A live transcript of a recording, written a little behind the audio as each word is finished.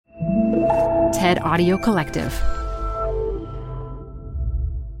TED Audio Collective.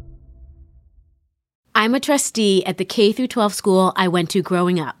 I'm a trustee at the K-12 school I went to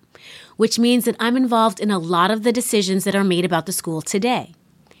growing up, which means that I'm involved in a lot of the decisions that are made about the school today.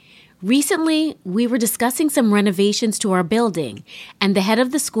 Recently, we were discussing some renovations to our building, and the head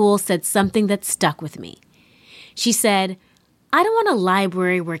of the school said something that stuck with me. She said, "I don't want a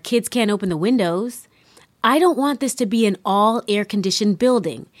library where kids can't open the windows. I don't want this to be an all air-conditioned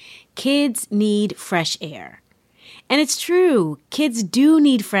building. Kids need fresh air." And it's true. Kids do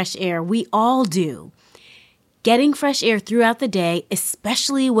need fresh air. We all do. Getting fresh air throughout the day,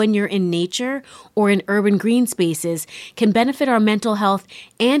 especially when you're in nature or in urban green spaces, can benefit our mental health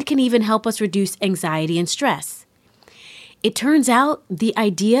and can even help us reduce anxiety and stress. It turns out the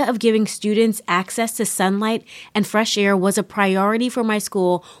idea of giving students access to sunlight and fresh air was a priority for my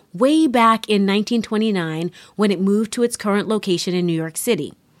school way back in 1929 when it moved to its current location in New York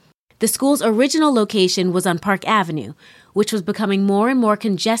City. The school's original location was on Park Avenue, which was becoming more and more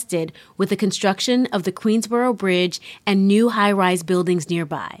congested with the construction of the Queensboro Bridge and new high-rise buildings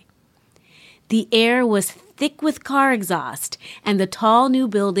nearby. The air was thick with car exhaust, and the tall new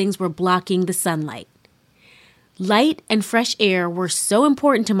buildings were blocking the sunlight. Light and fresh air were so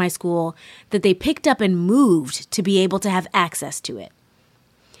important to my school that they picked up and moved to be able to have access to it.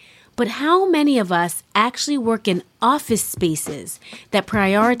 But how many of us actually work in office spaces that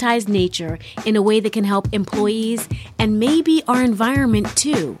prioritize nature in a way that can help employees and maybe our environment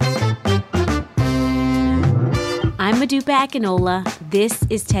too? I'm Modupe Akinola. This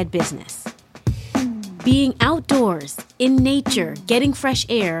is TED Business. Being outdoors, in nature, getting fresh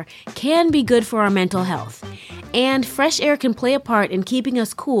air can be good for our mental health. And fresh air can play a part in keeping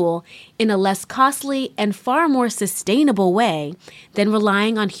us cool in a less costly and far more sustainable way than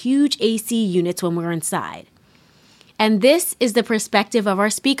relying on huge AC units when we're inside. And this is the perspective of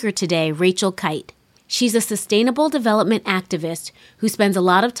our speaker today, Rachel Kyte. She's a sustainable development activist who spends a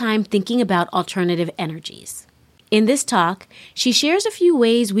lot of time thinking about alternative energies. In this talk, she shares a few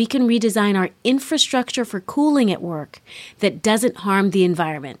ways we can redesign our infrastructure for cooling at work that doesn't harm the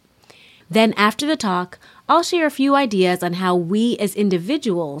environment. Then after the talk, I'll share a few ideas on how we as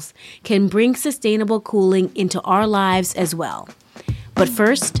individuals can bring sustainable cooling into our lives as well. But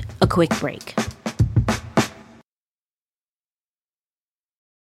first, a quick break.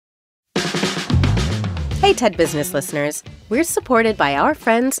 Hey, TED Business listeners. We're supported by our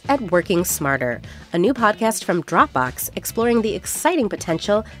friends at Working Smarter, a new podcast from Dropbox exploring the exciting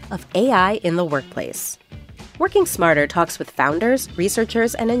potential of AI in the workplace. Working Smarter talks with founders,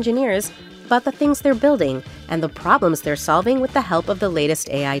 researchers, and engineers about the things they're building and the problems they're solving with the help of the latest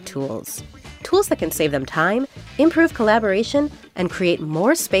AI tools. Tools that can save them time, improve collaboration, and create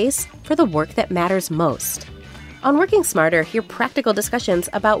more space for the work that matters most. On Working Smarter, hear practical discussions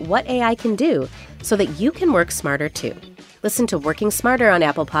about what AI can do so that you can work smarter too. Listen to Working Smarter on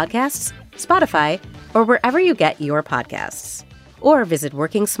Apple Podcasts, Spotify, or wherever you get your podcasts. Or visit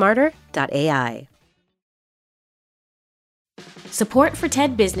workingsmarter.ai. Support for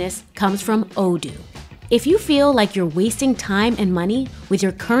TED Business comes from Odoo. If you feel like you're wasting time and money with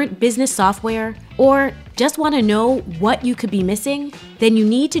your current business software, or just want to know what you could be missing, then you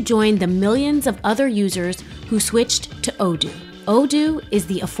need to join the millions of other users who switched to Odoo. Odoo is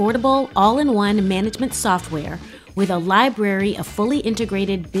the affordable, all-in-one management software with a library of fully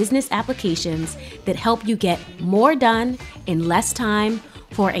integrated business applications that help you get more done in less time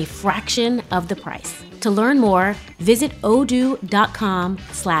for a fraction of the price. To learn more, visit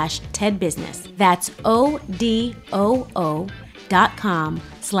odoo.com/TEDbusiness. That's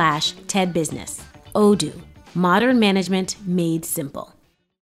odoo.com/TEDbusiness. Odoo, modern management made simple.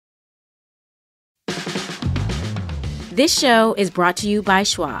 This show is brought to you by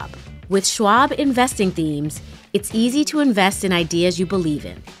Schwab. With Schwab investing themes, it's easy to invest in ideas you believe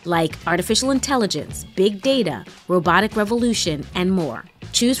in, like artificial intelligence, big data, robotic revolution, and more.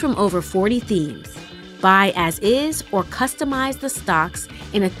 Choose from over 40 themes. Buy as is or customize the stocks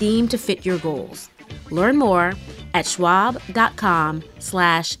in a theme to fit your goals. Learn more at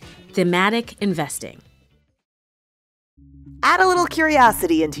schwab.com/thematic investing. Add a little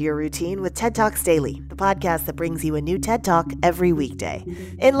curiosity into your routine with TED Talks Daily, the podcast that brings you a new TED Talk every weekday.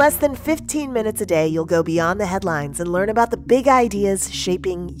 In less than 15 minutes a day, you'll go beyond the headlines and learn about the big ideas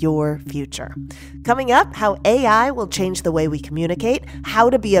shaping your future. Coming up, how AI will change the way we communicate, how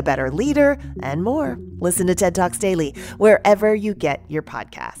to be a better leader, and more. Listen to TED Talks Daily wherever you get your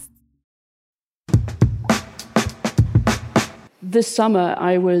podcasts. This summer,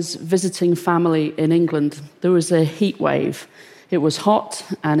 I was visiting family in England. There was a heat wave. It was hot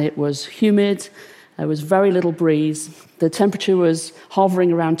and it was humid There was very little breeze. The temperature was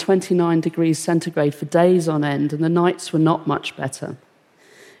hovering around 29 degrees centigrade for days on end, and the nights were not much better.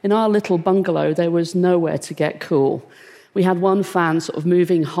 In our little bungalow, there was nowhere to get cool. We had one fan sort of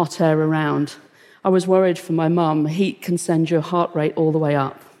moving hot air around. I was worried for my mum. Heat can send your heart rate all the way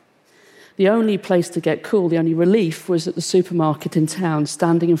up. The only place to get cool, the only relief, was at the supermarket in town,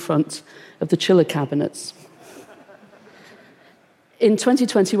 standing in front of the chiller cabinets. In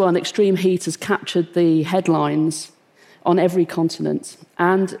 2021, extreme heat has captured the headlines on every continent.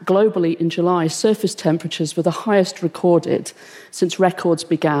 And globally, in July, surface temperatures were the highest recorded since records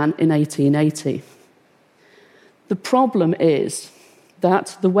began in 1880. The problem is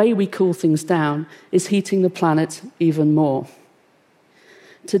that the way we cool things down is heating the planet even more.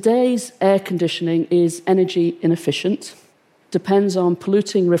 Today's air conditioning is energy inefficient, depends on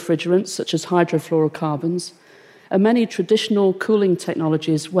polluting refrigerants such as hydrofluorocarbons, and many traditional cooling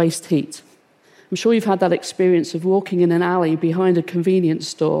technologies waste heat. I'm sure you've had that experience of walking in an alley behind a convenience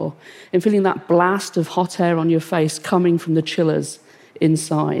store and feeling that blast of hot air on your face coming from the chillers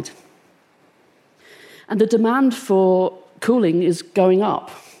inside. And the demand for cooling is going up.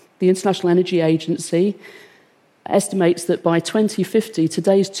 The International Energy Agency estimates that by 2050,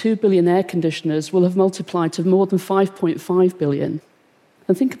 today's 2 billion air conditioners will have multiplied to more than 5.5 billion.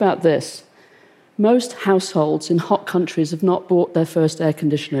 And think about this. Most households in hot countries have not bought their first air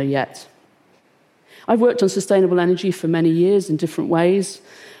conditioner yet. I've worked on sustainable energy for many years in different ways,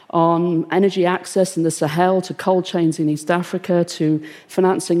 on energy access in the Sahel, to cold chains in East Africa, to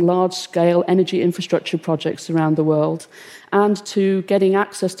financing large-scale energy infrastructure projects around the world, and to getting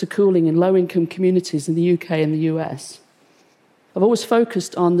access to cooling in low-income communities in the UK and the US. I've always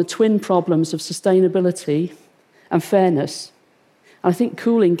focused on the twin problems of sustainability and fairness. I think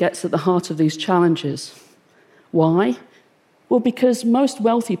cooling gets at the heart of these challenges. Why? Well, because most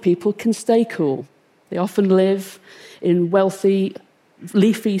wealthy people can stay cool. They often live in wealthy,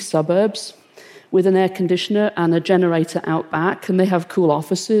 leafy suburbs with an air conditioner and a generator out back, and they have cool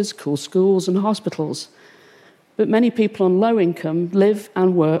offices, cool schools, and hospitals. But many people on low income live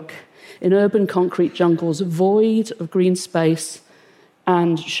and work in urban concrete jungles void of green space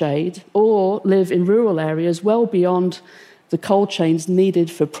and shade, or live in rural areas well beyond the cold chains needed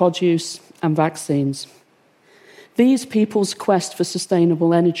for produce and vaccines. These people's quest for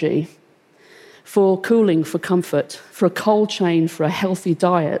sustainable energy, for cooling, for comfort, for a cold chain, for a healthy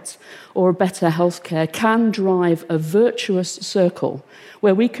diet, or a better healthcare, can drive a virtuous circle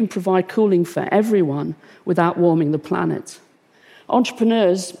where we can provide cooling for everyone without warming the planet.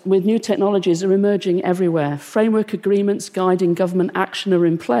 Entrepreneurs with new technologies are emerging everywhere. Framework agreements guiding government action are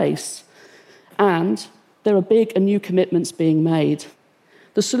in place, and there are big and new commitments being made.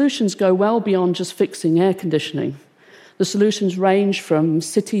 The solutions go well beyond just fixing air conditioning. The solutions range from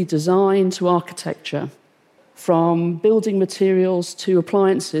city design to architecture, from building materials to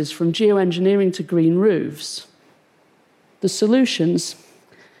appliances, from geoengineering to green roofs. The solutions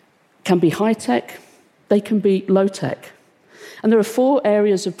can be high-tech, they can be low-tech. And there are 4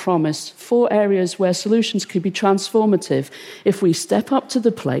 areas of promise, 4 areas where solutions could be transformative if we step up to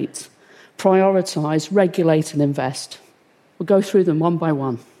the plate, prioritize, regulate, and invest. We'll go through them one by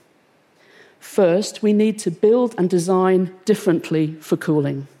one. First, we need to build and design differently for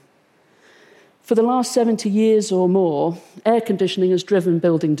cooling. For the last 70 years or more, air conditioning has driven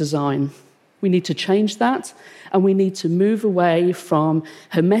building design. We need to change that, and we need to move away from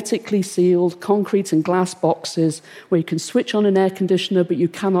hermetically sealed concrete and glass boxes where you can switch on an air conditioner, but you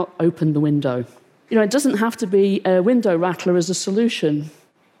cannot open the window. It doesn't have to be a window rattler as a solution.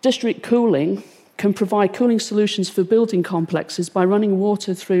 District cooling can provide cooling solutions for building complexes by running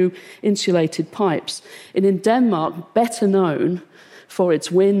water through insulated pipes. And in Denmark, better known for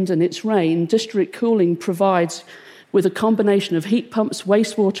its wind and its rain, district cooling provides, with a combination of heat pumps,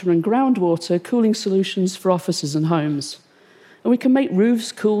 wastewater, and groundwater, cooling solutions for offices and homes. And we can make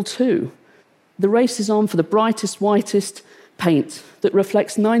roofs cool too. The race is on for the brightest, whitest paint that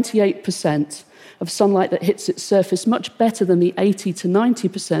reflects 98% of sunlight that hits its surface, much better than the 80 to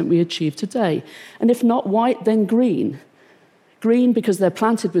 90% we achieve today. And if not white, then green. Green because they're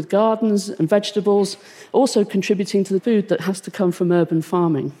planted with gardens and vegetables, also contributing to the food that has to come from urban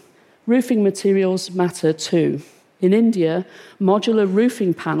farming. Roofing materials matter too. In India, modular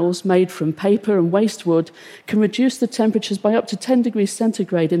roofing panels made from paper and waste wood can reduce the temperatures by up to 10 degrees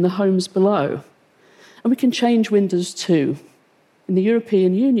centigrade in the homes below. And we can change windows too. In the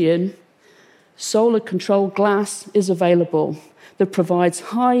European Union, solar-controlled glass is available that provides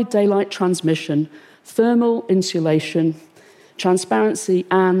high daylight transmission, thermal insulation, transparency,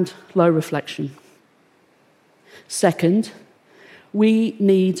 and low reflection. Second, we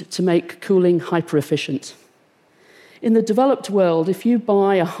need to make cooling hyper-efficient. In the developed world, if you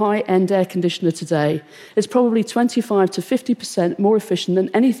buy a high-end air conditioner today, it's probably 25 to 50% more efficient than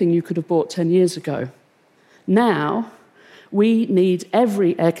anything you could have bought 10 years ago. Now, we need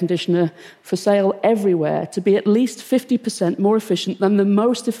every air conditioner for sale everywhere to be at least 50% more efficient than the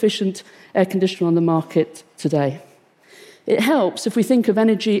most efficient air conditioner on the market today. It helps if we think of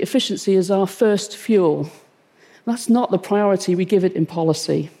energy efficiency as our first fuel. That's not the priority we give it in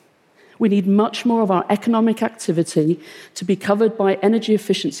policy. We need much more of our economic activity to be covered by energy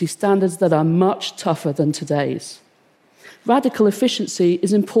efficiency standards that are much tougher than today's. Radical efficiency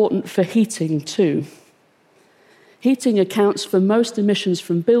is important for heating too. Heating accounts for most emissions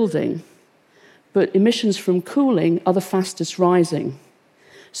from building, but emissions from cooling are the fastest rising.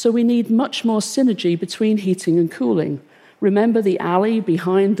 So we need much more synergy between heating and cooling. Remember the alley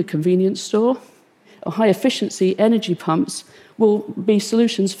behind the convenience store? High-efficiency energy pumps will be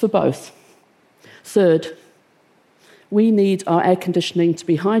solutions for both. Third, we need our air conditioning to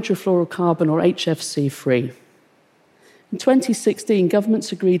be hydrofluorocarbon or HFC-free. In 2016,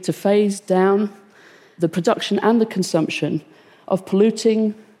 governments agreed to phase down the production and the consumption of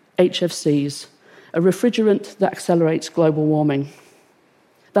polluting HFCs, a refrigerant that accelerates global warming.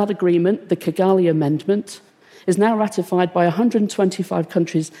 That agreement, the Kigali Amendment, is now ratified by 125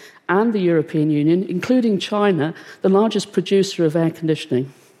 countries and the European Union, including China, the largest producer of air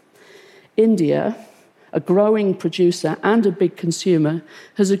conditioning. India, a growing producer and a big consumer,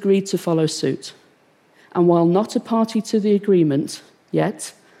 has agreed to follow suit. And while not a party to the agreement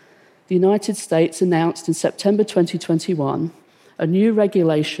yet, the United States announced in September 2021 a new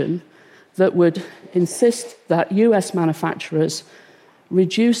regulation that would insist that US manufacturers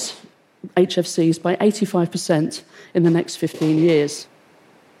reduce HFCs by 85% in the next 15 years.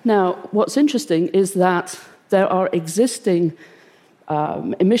 Now, what's interesting is that there are existing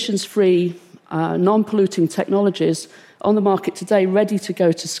emissions-free, non-polluting technologies on the market today ready to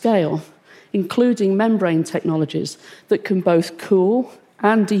go to scale, including membrane technologies that can both cool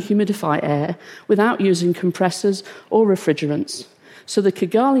and dehumidify air without using compressors or refrigerants. So the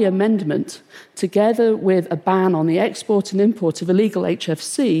Kigali Amendment, together with a ban on the export and import of illegal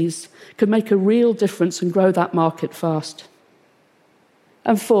HFCs, could make a real difference and grow that market fast.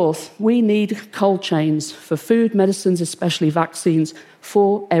 And fourth, we need cold chains for food, medicines, especially vaccines,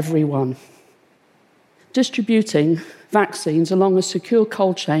 for everyone. Distributing vaccines along a secure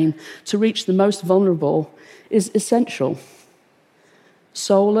cold chain to reach the most vulnerable is essential.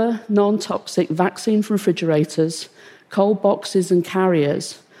 Solar, non-toxic vaccine refrigerators, cold boxes and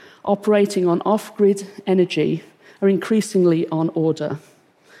carriers operating on off-grid energy are increasingly on order.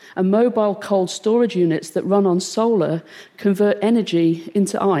 And mobile cold storage units that run on solar convert energy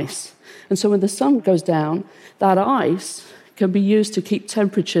into ice. And so when the sun goes down, that ice can be used to keep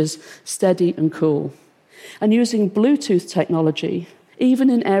temperatures steady and cool. And using Bluetooth technology, even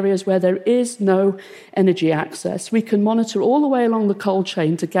in areas where there is no energy access, we can monitor all the way along the cold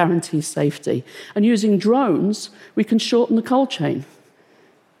chain to guarantee safety. And using drones, we can shorten the cold chain.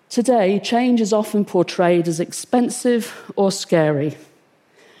 Today, change is often portrayed as expensive or scary.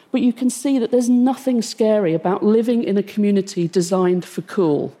 But you can see that there's nothing scary about living in a community designed for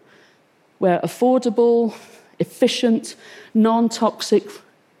cool, where affordable, efficient, non-toxic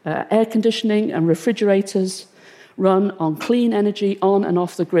air conditioning and refrigerators run on clean energy on and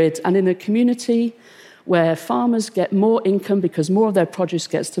off the grid, and in a community where farmers get more income because more of their produce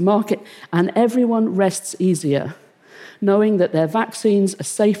gets to market, and everyone rests easier, knowing that their vaccines are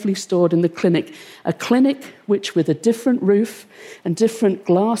safely stored in the clinic, a clinic which, with a different roof and different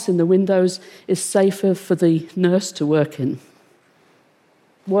glass in the windows, is safer for the nurse to work in.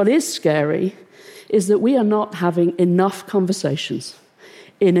 What is scary is that we are not having enough conversations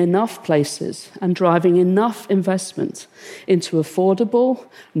in enough places and driving enough investment into affordable,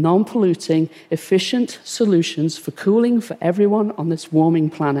 non-polluting, efficient solutions for cooling for everyone on this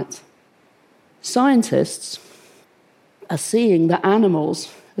warming planet. Scientists are seeing that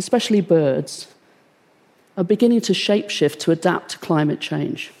animals, especially birds, are beginning to shapeshift to adapt to climate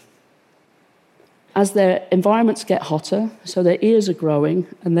change. As their environments get hotter, so their ears are growing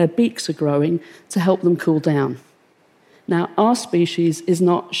and their beaks are growing to help them cool down. Now, our species is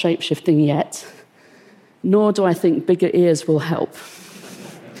not shape-shifting yet, nor do I think bigger ears will help.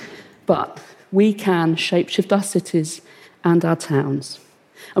 But we can shape-shift our cities and our towns,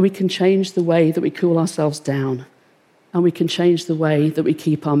 and we can change the way that we cool ourselves down, and we can change the way that we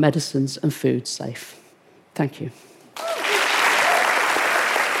keep our medicines and food safe. Thank you.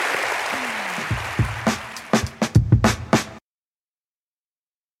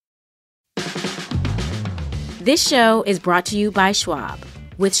 This show is brought to you by Schwab.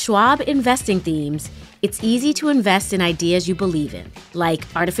 With Schwab investing themes, it's easy to invest in ideas you believe in, like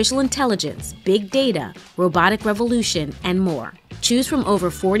artificial intelligence, big data, robotic revolution, and more. Choose from over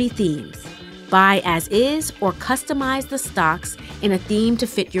 40 themes. Buy as is or customize the stocks in a theme to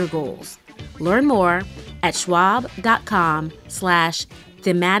fit your goals. Learn more at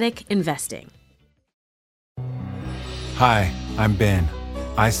schwab.com/thematic investing. Hi, I'm Ben.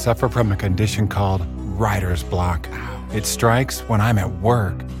 I suffer from a condition called writer's block. It strikes when I'm at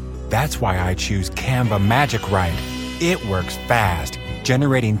work. That's why I choose Canva Magic Write. It works fast,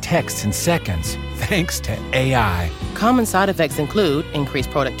 generating text in seconds, thanks to AI. Common side effects include increased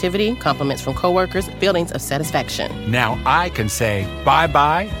productivity, compliments from coworkers, feelings of satisfaction. Now I can say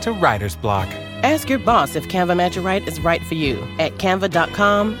bye-bye to writer's block. Ask your boss if Canva Magic Write is right for you at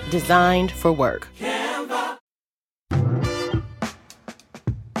canva.com, designed for work.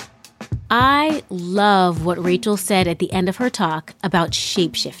 I love what Rachel said at the end of her talk about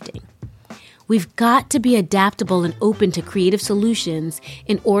shape-shifting. We've got to be adaptable and open to creative solutions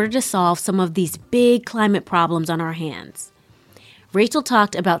in order to solve some of these big climate problems on our hands. Rachel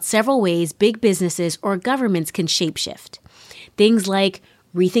talked about several ways big businesses or governments can shapeshift. Things like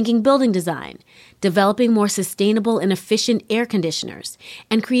rethinking building design, developing more sustainable and efficient air conditioners,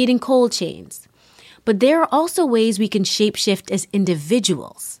 and creating cold chains. But there are also ways we can shapeshift as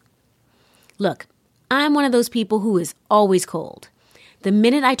individuals. Look, I'm one of those people who is always cold. The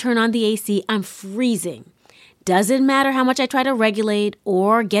minute I turn on the AC, I'm freezing. Doesn't matter how much I try to regulate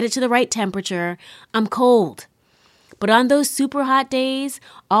or get it to the right temperature, I'm cold. But on those super hot days,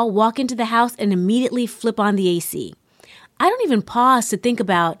 I'll walk into the house and immediately flip on the AC. I don't even pause to think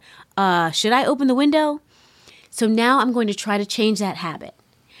about, should I open the window? So now I'm going to try to change that habit.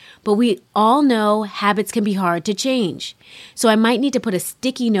 But we all know habits can be hard to change. So I might need to put a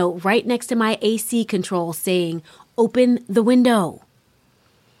sticky note right next to my AC control saying, open the window.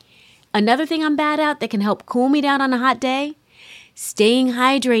 Another thing I'm bad at that can help cool me down on a hot day? Staying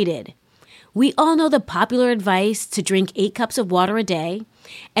hydrated. We all know the popular advice to drink 8 cups of water a day.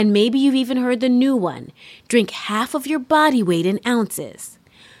 And maybe you've even heard the new one, drink half of your body weight in ounces.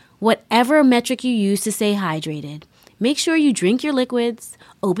 Whatever metric you use to stay hydrated, make sure you drink your liquids,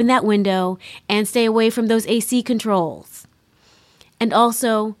 open that window, and stay away from those AC controls. And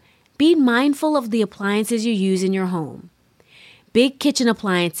also, be mindful of the appliances you use in your home. Big kitchen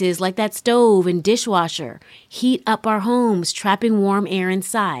appliances like that stove and dishwasher heat up our homes, trapping warm air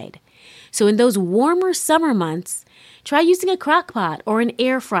inside. So in those warmer summer months, try using a crock pot or an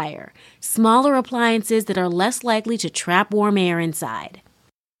air fryer, smaller appliances that are less likely to trap warm air inside.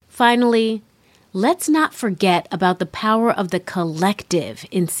 Finally, let's not forget about the power of the collective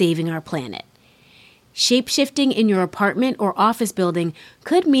in saving our planet. Shape-shifting in your apartment or office building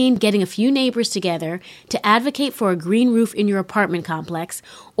could mean getting a few neighbors together to advocate for a green roof in your apartment complex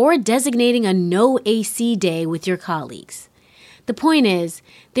or designating a no AC day with your colleagues. The point is,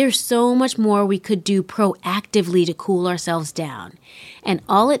 there's so much more we could do proactively to cool ourselves down. And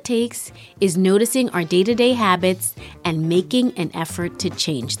all it takes is noticing our day-to-day habits and making an effort to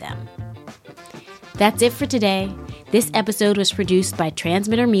change them. That's it for today. This episode was produced by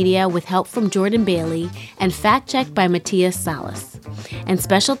Transmitter Media with help from Jordan Bailey and fact-checked by Matthias Salas. And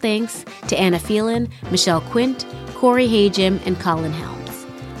special thanks to Anna Phelan, Michelle Quint, Corey Hajim, and Colin Helms.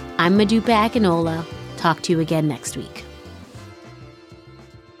 I'm Madupa Akinola. Talk to you again next week.